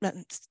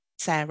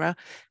Sarah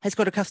has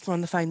got a customer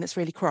on the phone that's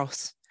really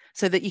cross,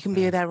 so that you can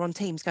be there on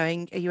Teams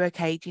going, are you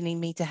okay? Do you need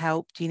me to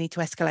help? Do you need to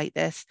escalate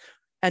this?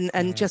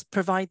 And just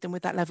provide them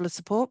with that level of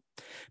support,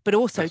 but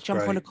also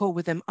jump on a call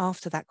with them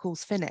after that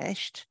call's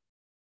finished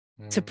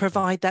to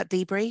provide that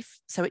debrief.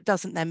 So it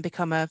doesn't then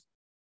become an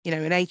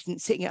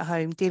agent sitting at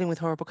home, dealing with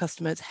horrible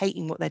customers,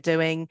 hating what they're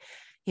doing,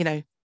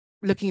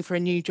 looking for a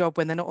new job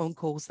when they're not on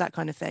calls, that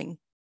kind of thing.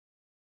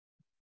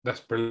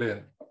 That's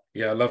brilliant.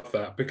 Yeah, I love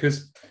that,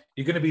 because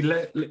you're going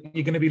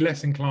to be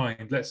less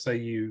inclined. Let's say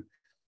you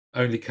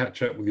only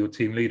catch up with your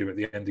team leader at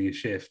the end of your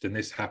shift, and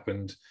this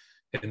happened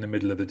in the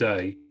middle of the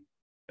day.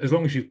 As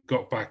long as you've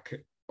got back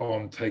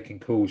on taking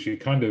calls, you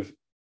kind of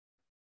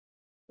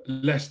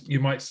less. You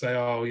might say,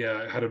 "Oh,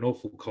 yeah, I had an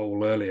awful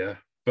call earlier,"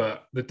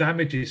 but the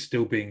damage is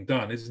still being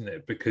done, isn't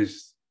it?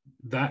 Because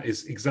that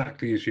is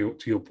exactly to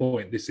your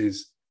point. This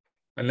is,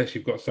 unless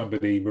you've got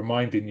somebody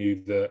reminding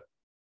you that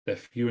they're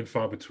few and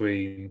far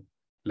between.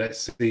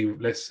 Let's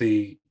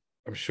see.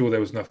 I'm sure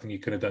there was nothing you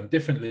could have done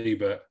differently,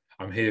 but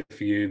I'm here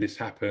for you. This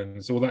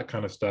happens, all that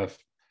kind of stuff,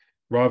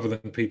 rather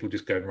than people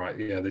just going, right,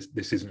 yeah,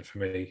 this isn't for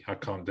me. I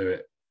can't do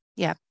it.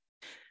 Yeah.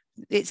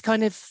 It's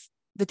kind of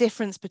the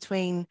difference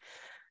between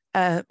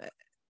a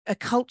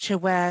culture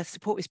where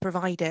support is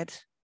provided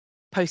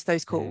post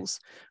those calls,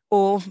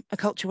 or a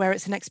culture where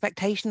it's an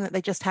expectation that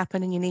they just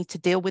happen and you need to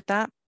deal with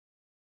that.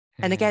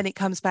 And again, it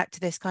comes back to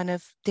this kind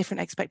of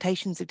different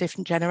expectations of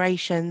different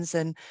generations.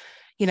 And,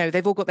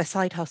 they've all got their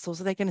side hustles.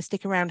 Are they going to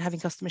stick around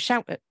having customers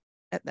shout at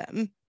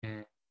them?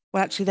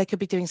 Well, actually, they could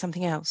be doing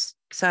something else.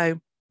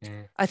 So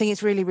I think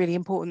it's really, really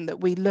important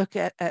that we look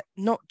at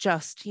not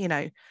just,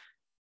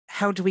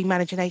 how do we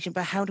manage an agent,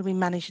 but how do we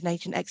manage an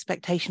agent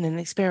expectation and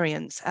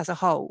experience as a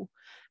whole?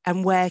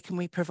 And where can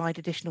we provide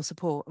additional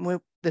support? And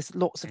there's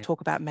lots of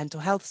talk about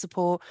mental health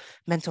support,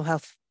 mental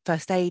health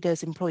first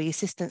aiders, employee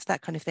assistance,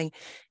 that kind of thing.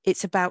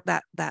 It's about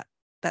that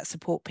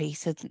support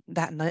piece and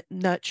that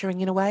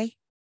nurturing in a way.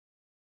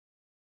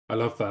 I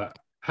love that.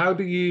 How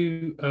do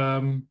you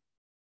how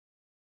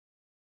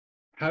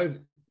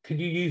can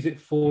you use it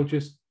for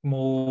just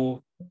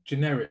more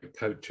generic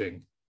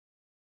coaching?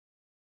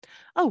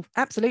 Oh,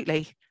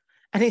 absolutely.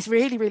 And it's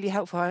really, really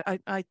helpful.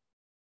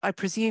 I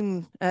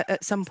presume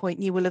at some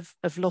point you will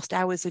have lost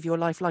hours of your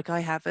life, like I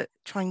have, at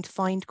trying to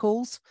find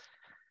calls.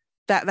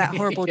 That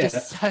horrible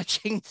just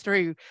searching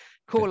through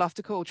call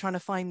after call, trying to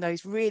find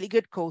those really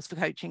good calls for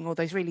coaching or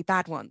those really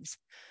bad ones.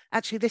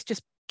 Actually, this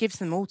just gives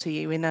them all to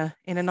you in a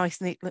nice,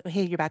 neat,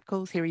 here are your bad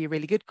calls, here are your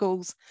really good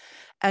calls.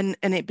 And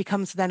it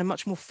becomes then a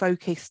much more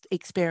focused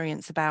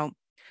experience about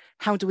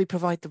how do we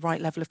provide the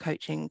right level of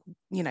coaching?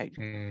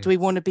 Do we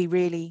want to be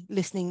really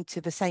listening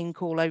to the same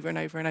call over and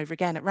over and over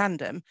again at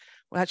random?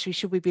 Well, actually,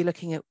 should we be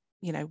looking at,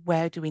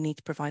 where do we need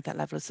to provide that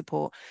level of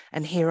support?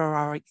 And here are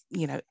our,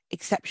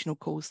 exceptional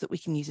calls that we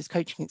can use as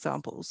coaching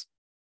examples.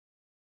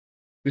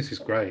 This is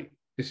great.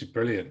 This is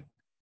brilliant,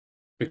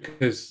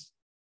 because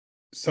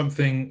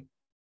something,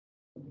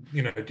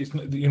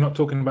 you're not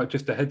talking about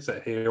just a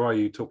headset here, are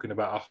you? Talking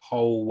about a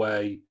whole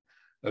way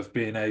of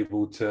being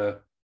able to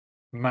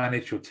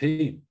manage your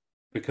team.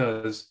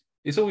 Because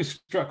it's always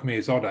struck me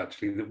as odd,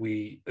 actually, that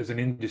we, as an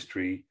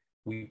industry,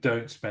 we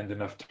don't spend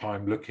enough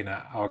time looking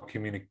at our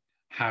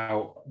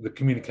how the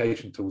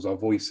communication tools, our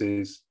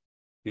voices,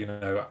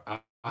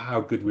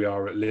 how good we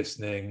are at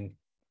listening,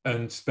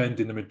 and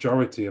spending the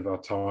majority of our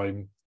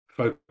time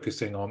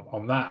focusing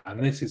on that.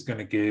 And this is going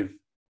to give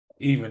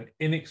even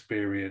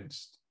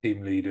inexperienced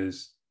team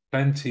leaders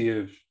plenty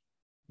of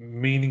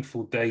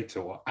meaningful data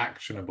or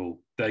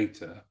actionable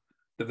data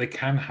that they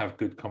can have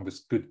good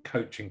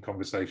coaching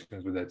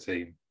conversations with their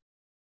team.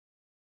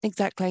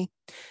 Exactly.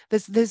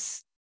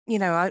 There's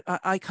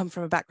I come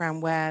from a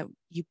background where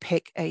you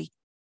pick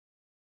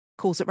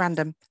calls at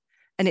random,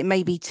 and it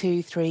may be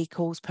 2-3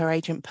 calls per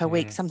agent per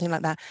week, something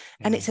like that.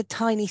 And it's a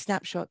tiny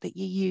snapshot that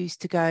you use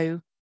to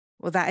go,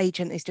 well, that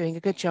agent is doing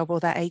a good job, or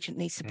that agent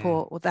needs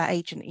support, or that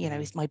agent,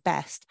 is my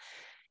best.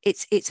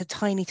 It's a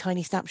tiny,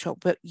 tiny snapshot,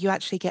 but you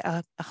actually get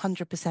a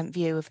 100%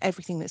 view of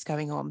everything that's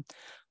going on,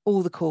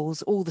 all the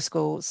calls, all the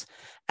scores.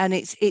 And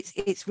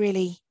it's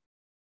really,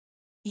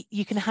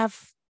 you can have,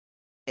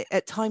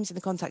 at times in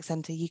the contact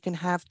center, you can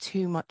have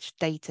too much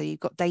data. You've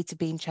got data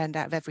being churned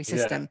out of every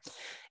system.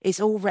 It's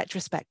all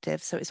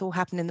retrospective, so it's all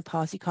happened in the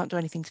past. You can't do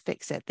anything to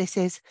fix it. This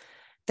is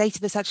data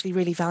that's actually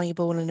really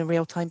valuable on a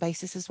real-time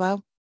basis as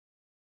well.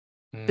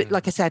 But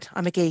like I said,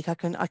 I'm a geek. I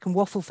can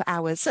waffle for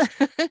hours.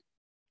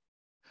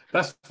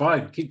 That's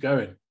fine. Keep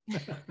going.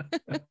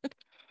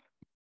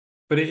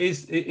 But it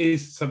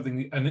is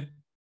something, and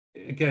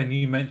again,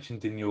 you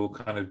mentioned in your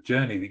kind of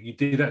journey that you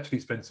did actually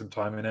spend some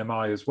time in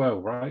MI as well,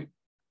 right?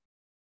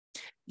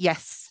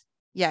 Yes.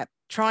 Yeah.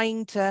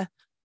 Trying to,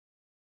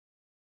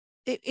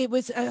 it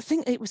was, I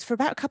think it was for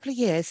about a couple of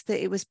years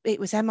that it was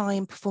MI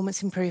and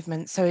performance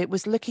improvement. So it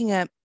was looking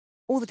at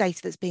all the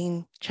data that's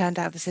being churned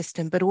out of the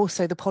system, but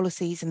also the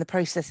policies and the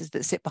processes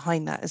that sit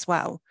behind that as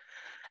well.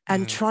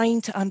 And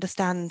trying to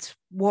understand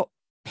what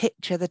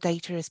picture the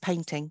data is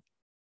painting.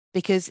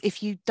 Because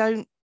if you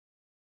don't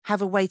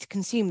have a way to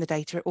consume the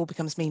data, it all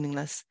becomes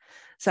meaningless.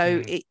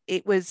 So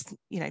it was,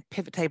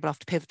 pivot table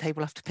after pivot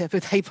table after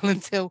pivot table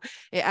until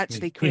it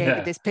actually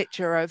created this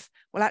picture of,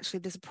 well, actually,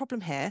 there's a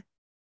problem here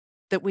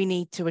that we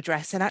need to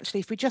address. And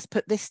actually, if we just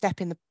put this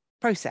step in the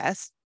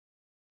process,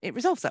 it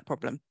resolves that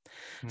problem.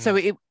 So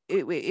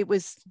it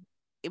was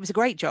a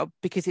great job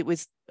because it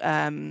was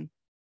there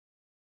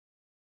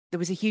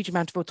was a huge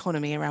amount of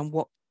autonomy around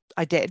what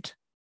I did.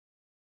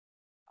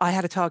 I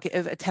had a target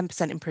of a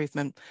 10%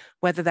 improvement,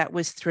 whether that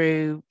was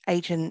through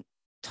agent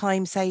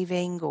time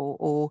saving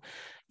or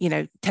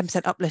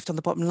 10% uplift on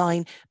the bottom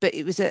line, but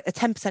it was a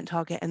 10%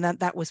 target, and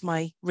that was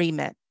my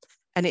remit.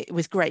 And it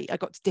was great. I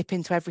got to dip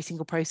into every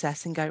single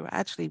process and go,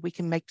 actually, we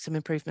can make some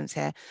improvements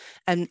here,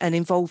 and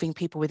involving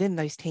people within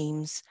those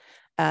teams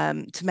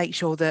to make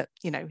sure that,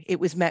 it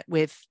was met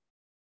with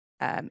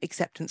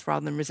acceptance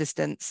rather than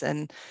resistance.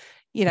 And,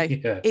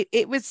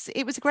 it was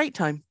a great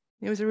time.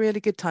 It was a really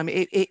good time.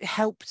 It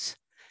helped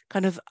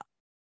kind of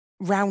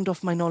round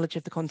off my knowledge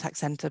of the contact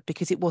center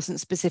because it wasn't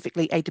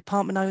specifically a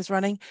department I was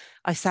running.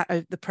 I sat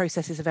over the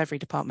processes of every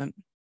department.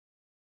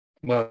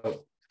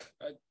 Well,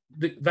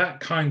 that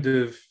kind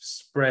of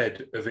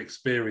spread of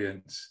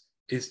experience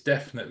is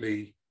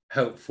definitely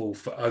helpful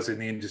for us in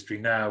the industry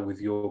now,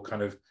 with your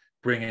kind of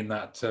bringing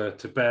that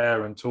to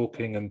bear and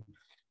talking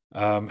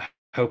and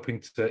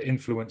helping to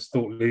influence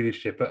thought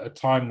leadership at a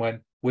time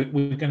when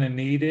we're going to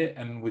need it,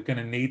 and we're going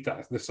to need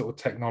the sort of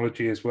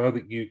technology as well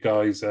that you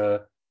guys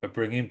are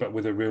bringing, but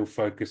with a real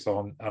focus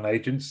on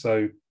agents.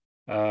 So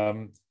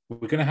we're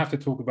going to have to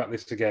talk about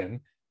this again,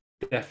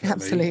 definitely.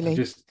 Absolutely.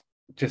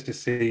 Just to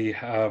see,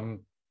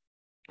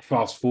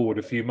 fast forward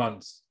a few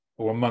months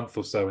or a month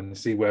or so and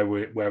see where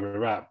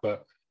we're at.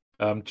 But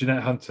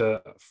Jeanette Hunter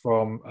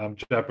from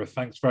Jabra,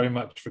 thanks very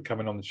much for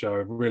coming on the show.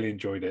 I've really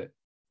enjoyed it.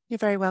 You're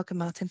very welcome,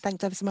 Martin.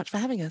 Thanks ever so much for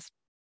having us.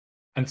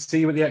 And see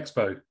you at the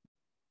expo.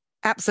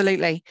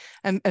 Absolutely.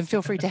 And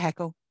feel free to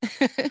heckle.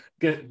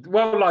 Good.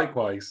 Well,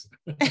 likewise.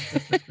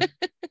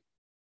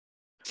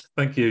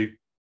 Thank you.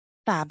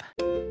 Fab.